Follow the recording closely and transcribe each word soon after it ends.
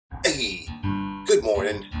Hey, good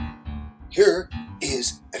morning. Here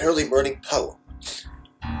is an early morning poem.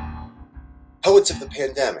 Poets of the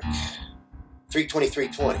Pandemic,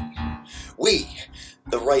 3/23/20. We,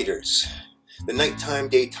 the writers, the nighttime,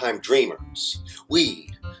 daytime dreamers, we,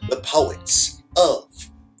 the poets of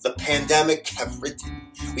the pandemic, have written.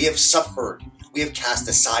 We have suffered. We have cast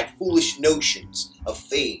aside foolish notions of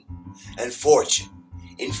fame and fortune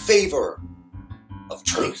in favor of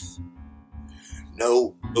truth.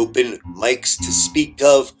 No open mics to speak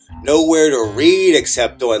of, nowhere to read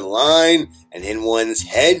except online and in one's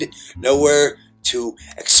head, nowhere to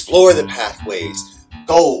explore the pathways,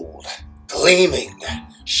 gold, gleaming,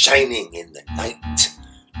 shining in the night,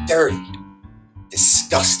 dirty,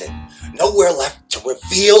 disgusting, nowhere left to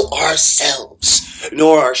reveal ourselves,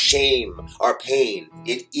 nor our shame, our pain.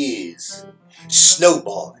 It is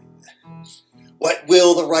snowballing. What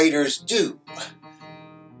will the writers do?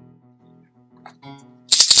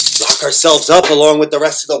 Lock ourselves up along with the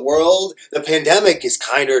rest of the world? The pandemic is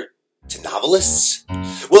kinder to novelists.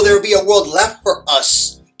 Will there be a world left for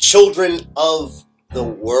us, children of the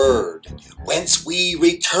word, whence we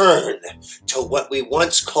return to what we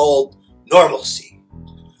once called normalcy?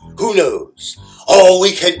 Who knows? All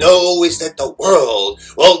we can know is that the world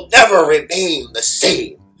will never remain the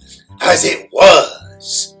same as it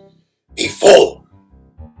was before.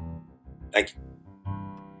 Thank you.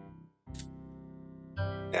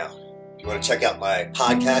 Now, if you want to check out my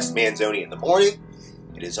podcast, Manzoni in the Morning,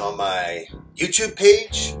 it is on my YouTube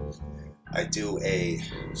page. I do a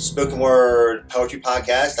spoken word poetry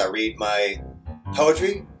podcast. I read my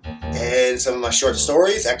poetry and some of my short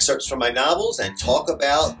stories, excerpts from my novels, and talk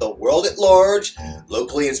about the world at large,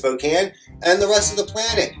 locally in Spokane, and the rest of the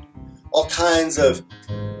planet. All kinds of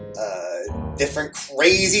different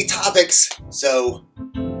crazy topics. So,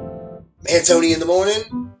 Manzoni in the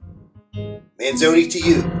Morning, Manzoni to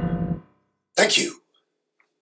you. Thank you.